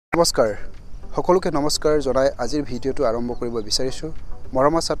নমস্কাৰ সকলোকে নমস্কাৰ জনাই আজিৰ ভিডিওটো আৰম্ভ কৰিব বিচাৰিছো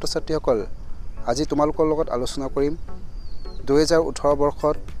মৰমৰ ছাত্ৰ-ছাত্ৰীসকল আজি তোমালোকৰ লগত আলোচনা কৰিম 2018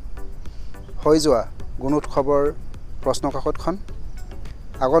 বৰ্ষত হৈ যোৱা গুণোৎসৱৰ প্ৰশ্নকাকতখন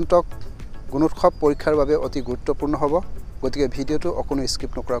আগন্তুক গুণোৎসৱ পৰীক্ষাৰ বাবে অতি গুৰুত্বপূৰ্ণ হ'ব গতিকে ভিডিওটো অকনো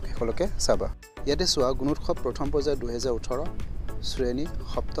স্কিপ নকৰাকৈ শেষলৈকে চাবা ইয়াতে চোৱা গুণোৎসৱ প্ৰথম পৰ্যায় 2018 শ্ৰেণী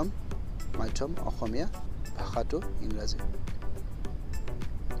সপ্তম মাধ্যম অসমীয়া ভাষাটো ইংৰাজী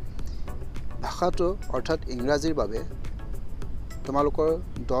ভাষাটো অৰ্থাৎ ইংৰাজীৰ বাবে তোমালোকৰ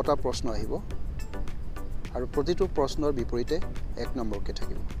 10টা প্ৰশ্ন আহিব আৰু প্ৰতিটো প্ৰশ্নৰ বিপৰীতে 1 নম্বৰকে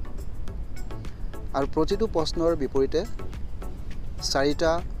থাকিব আৰু প্ৰতিটো প্ৰশ্নৰ বিপৰীতে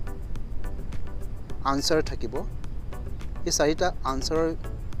 4টা আনসাৰ থাকিব এই 4টা আনসাৰৰ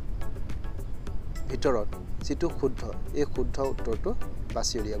ভিতৰত যেটো শুদ্ধ এই শুদ্ধ উত্তৰটো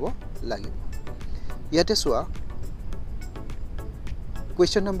বাছি উলিয়াব লাগিব ইয়াতে চোৱা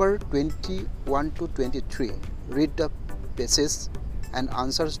Question number 21 to 23. Read the passage and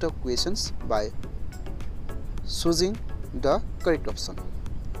answers the questions by choosing the correct option.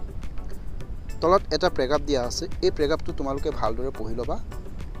 তলত এটা প্ৰেগাপ দিয়া আছে এই প্ৰেগাপটো তোমালোকে ভালদৰে পঢ়ি লবা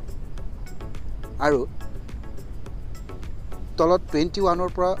আৰু তলত 21 ৰ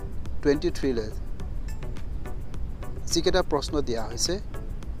পৰা 23 লৈ যিকেটা প্ৰশ্ন দিয়া হৈছে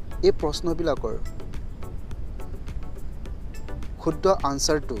এই প্ৰশ্নবিলাকৰ শুদ্ধ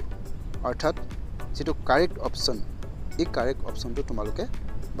আনসাৰটো অৰ্থাৎ যেটো কাৰেক্ট অপচন এই কাৰেক্ট অপচনটো তোমালোকে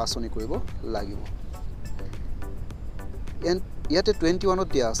বাছনি কৰিব লাগিব ইয়াতে 21 ত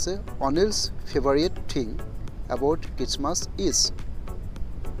দিয়া আছে অনিল's favorite thing about Christmas is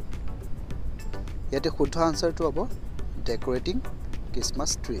ইয়াতে শুদ্ধ আনসাৰটো হ'ব decorating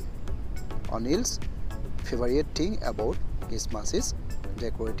Christmas tree অনিল's favorite thing about Christmas is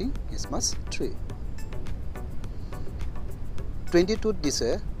decorating Christmas tree 22 দিছে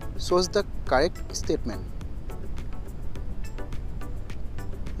shows the correct statement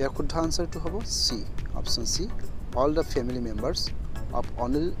ইয়াৰ শুদ্ধ আনসাৰটো হ'ব C option C all the family members of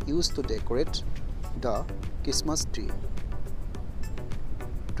Anil used to decorate the Christmas tree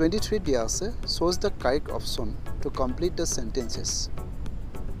 23 দিয়া আছে shows the correct option to complete the sentences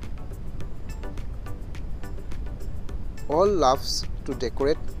all loves to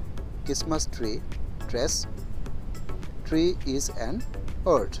decorate Christmas tree dress Tree is an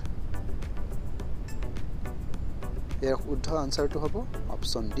earth. Here শুদ্ধ আনসাৰটো হ'ব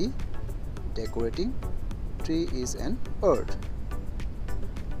option D decorating tree is an earth.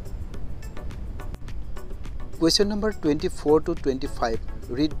 Question number 24 to 25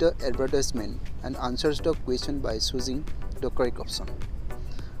 read the advertisement and answers the question by choosing the correct option.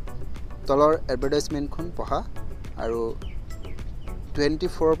 তলৰ advertisementখন পঢ়া আৰু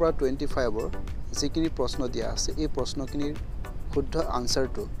 24 পৰা 25 ৰ যিখিনি প্ৰশ্ন দিয়া আছে এই প্ৰশ্নখিনিৰ শুদ্ধ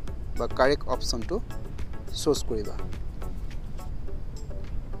আনসাৰটো বা কাৰেক্ট অপচনটো চুজ কৰিবা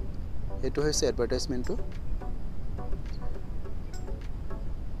এটো হৈছে এডভাৰটাইজমেন্টটো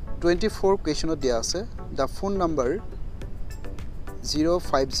 24 কোৱেশ্যনত দিয়া আছে the phone number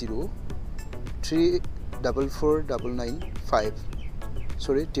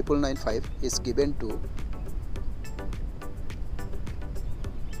 050344995 is given to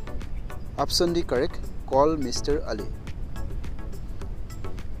Option D correct. Call Mr. Ali.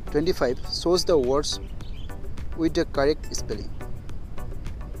 25 shows the words with the correct spelling.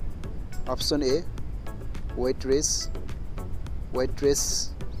 Option A waitress,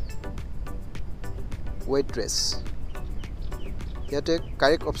 waitress, waitress. Yate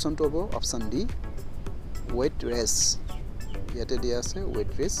correct option to hobo option D waitress. Yate dia ase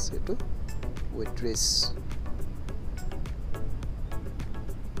waitress eto waitress.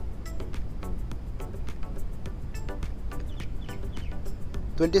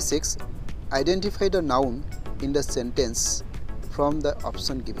 26 identify the noun in the sentence from the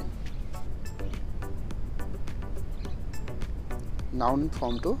option given noun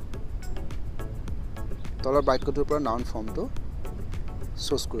form to তলৰ বাক্যটোৰ পৰা noun form to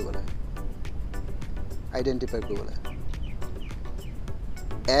choose কৰিব লাগে identify কৰিব লাগে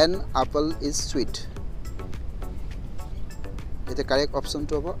an apple is sweet এটা correct option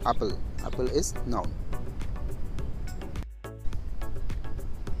to হ'ব apple is noun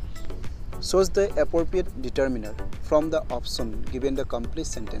shows the appropriate determiner from the option given the complete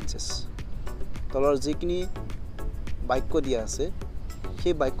sentences তলৰ যিখিনি বাক্য দিয়া আছে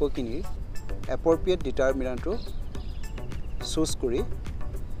সেই বাক্যখিনিৰ appropriate determiner to choose কৰি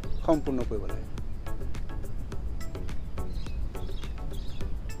সম্পূৰ্ণ কৰিব লাগে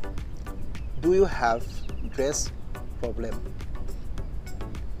do you have dress problem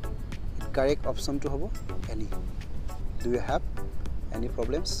correct option to হ'ব any do you have Any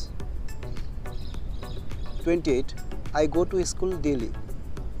problems? 28. I go to school daily.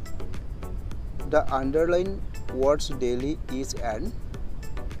 The underlined words daily is an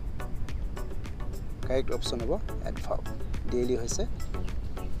correct option of adverb. Daily hoise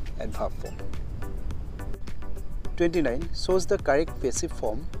adverb form. 29. Shows the correct passive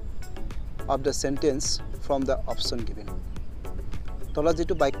form of the sentence from the option given. তলত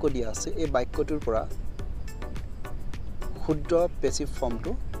যেটো বাক্য দিয়া আছে এই বাক্যটোৰ পৰা শুদ্ধ passive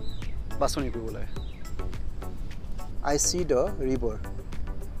ফৰ্মটো বাছনি কৰিব লাগে I see the river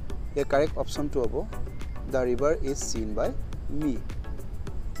a correct option to হ'ব the river is seen by me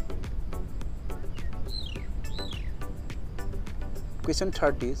Question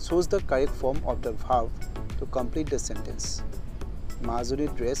 30 shows the correct form of the verb to complete the sentence Majuri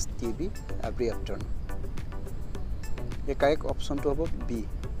dress TV every afternoon A correct option to have B.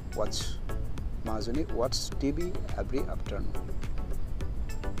 Watch. Majuni watch TV every afternoon.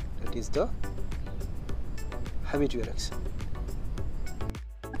 That is the habitual action.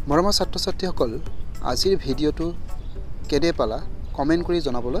 মৰমৰ ছাত্ৰ-ছাত্ৰীসকল আজিৰ ভিডিঅ'টো কেনে পালা comment কৰি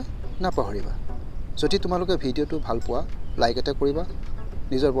জনাবলৈ নাপাহৰিবা যদি তোমালোকে ভিডিঅ'টো ভাল পোৱা লাইক এটা কৰিবা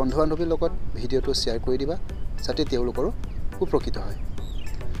নিজৰ বন্ধু-বান্ধৱীৰ লগত ভিডিঅ'টো শ্বেয়াৰ কৰি দিবা যাতে তেওঁলোকৰো উপকৃত হয়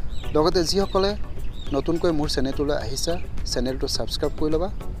লগতে যিসকলে নতুনকৈ মোৰ চেনেলটোলৈ আহিছা চেনেলটো সাবস্ক্ৰাইব কৰি লবা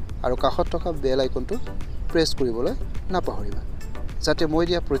আৰু কাষত থকা বেল আইকনটো প্ৰেছ কৰিবলৈ নাপাহৰিবা যাতে মই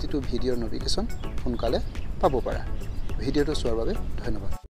দিয়া প্ৰতিটো ভিডিঅ'ৰ নটিফিকেশ্যন সোনকালে পাব পাৰা ভিডিঅ'টো চোৱাৰ বাবে ধন্যবাদ